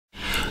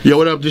Yo,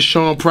 what up? This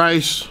Sean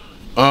Price.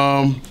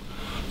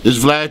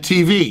 This Vlad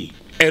TV,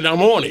 and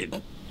I'm on it.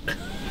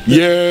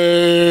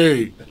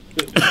 Yay!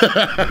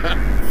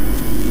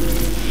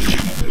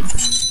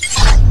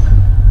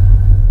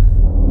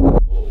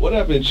 What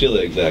happened in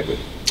Chile exactly?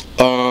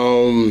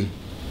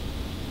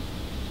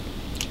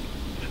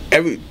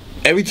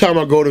 Every time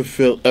I go to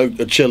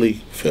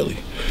Chile.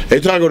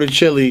 Every time I go to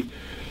Chile,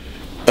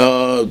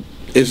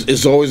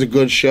 it's always a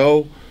good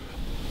show,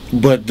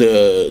 but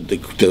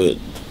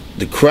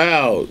the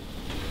crowd,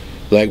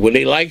 like when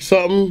they like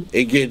something,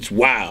 it gets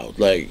wild.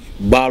 Like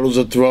bottles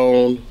are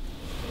thrown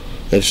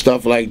and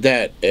stuff like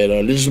that.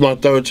 And this is my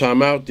third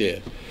time out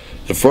there.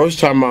 The first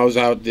time I was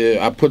out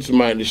there, I put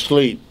somebody to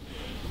sleep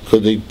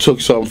because they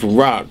took something from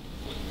Rock.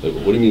 Like,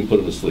 what do you mean put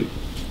them to sleep?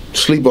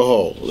 Sleeper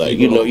hole, like,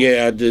 you know,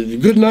 yeah, I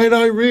did. Good night,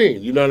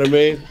 Irene. You know what I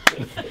mean?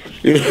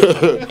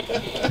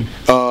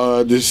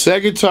 The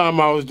second time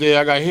I was there,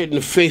 I got hit in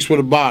the face with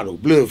a bottle.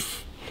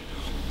 Bliff.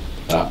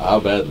 How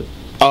badly?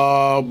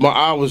 My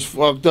eye was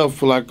fucked up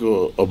for like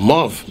a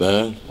month,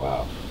 man.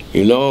 Wow.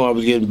 You know, I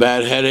was getting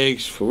bad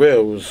headaches. For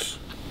real, it was.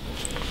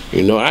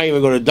 You know, I didn't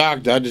even go to the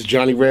doctor. I just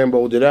Johnny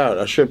Rambo'd it out.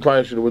 I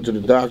probably should have went to the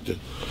doctor,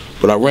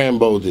 but I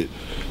Rambo'd it.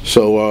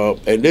 So,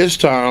 and this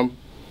time,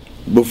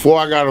 before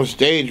I got on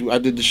stage, I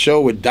did the show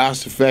with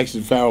Das Effects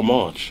and Foul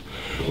March.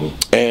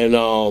 And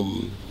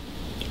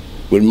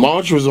when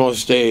March was on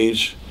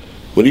stage,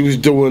 when he was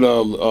doing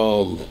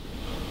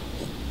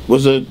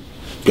was it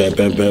Bam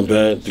Bam Bam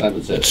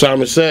Bam?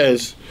 Simon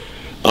Says,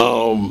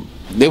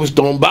 they was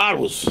throwing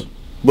bottles.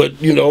 But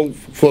you know,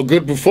 for a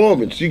good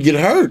performance, you get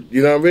hurt,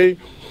 you know what I mean?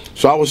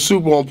 So I was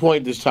super on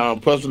point this time,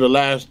 plus one of the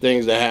last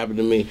things that happened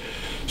to me.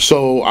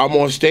 So I'm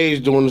on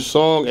stage doing the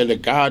song and the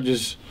guy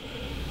just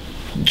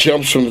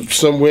jumps from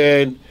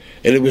somewhere, and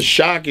it was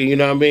shocking, you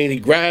know what I mean? He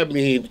grabbed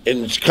me, and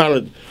it's kind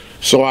of,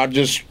 so I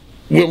just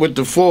went with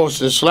the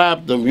force and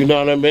slapped him, you know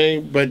what I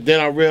mean? But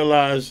then I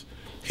realized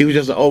he was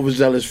just an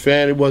overzealous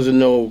fan. It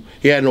wasn't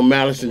he had no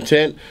malice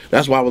intent.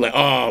 That's why I was like,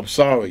 oh, I'm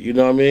sorry, you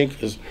know what I mean?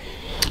 Because,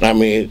 I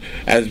mean,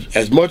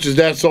 as much as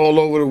that's all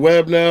over the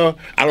web now,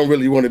 I don't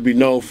really want to be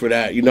known for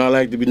that. You know, I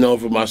like to be known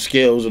for my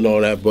skills and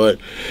all that, but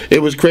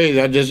it was crazy.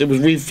 It was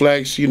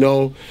reflex, you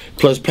know,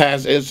 plus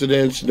past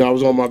incidents, and I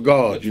was on my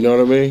guard, you know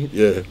what I mean?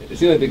 Yeah. It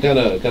seemed like they kind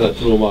of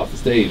threw him off the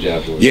stage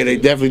afterwards. Yeah, they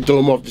definitely threw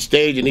him off the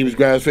stage, and he was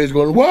grabbing his face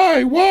going,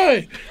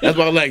 why? That's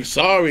why I'm like,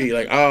 sorry.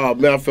 Like, oh,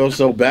 man, I felt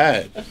so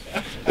bad.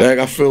 Like,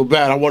 I feel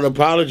bad. I want to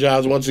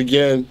apologize once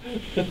again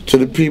to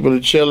the people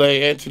of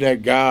Chile and to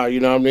that guy, you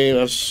know what I mean?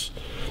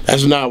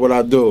 That's not what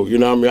I do, you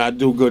know what I mean? I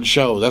do good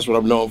shows. That's what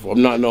I'm known for.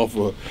 I'm not known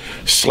for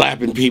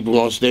slapping people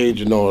on stage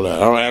and all that.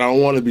 All right, I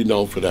don't want to be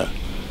known for that.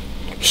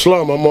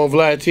 Slum, I'm on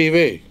Vlad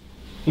TV.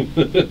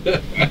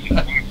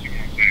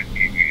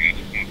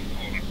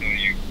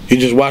 You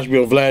just watched me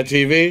on Vlad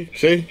TV?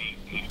 See?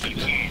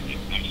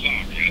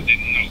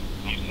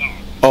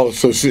 Oh,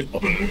 so see,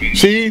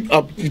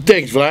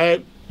 thanks,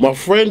 Vlad. My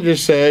friend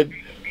just said,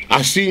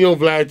 I seen you on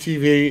Vlad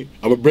TV.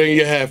 I'm gonna bring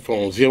your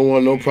headphones. He don't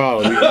want no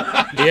problem.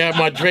 He had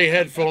my Dre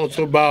headphones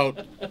for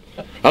about.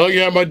 How long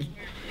you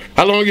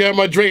had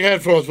my Dre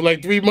headphones for?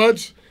 Like 3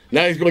 months.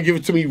 Now he's gonna give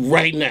it to me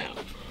right now.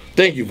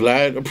 Thank you,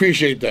 Vlad.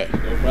 Appreciate that.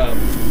 No problem.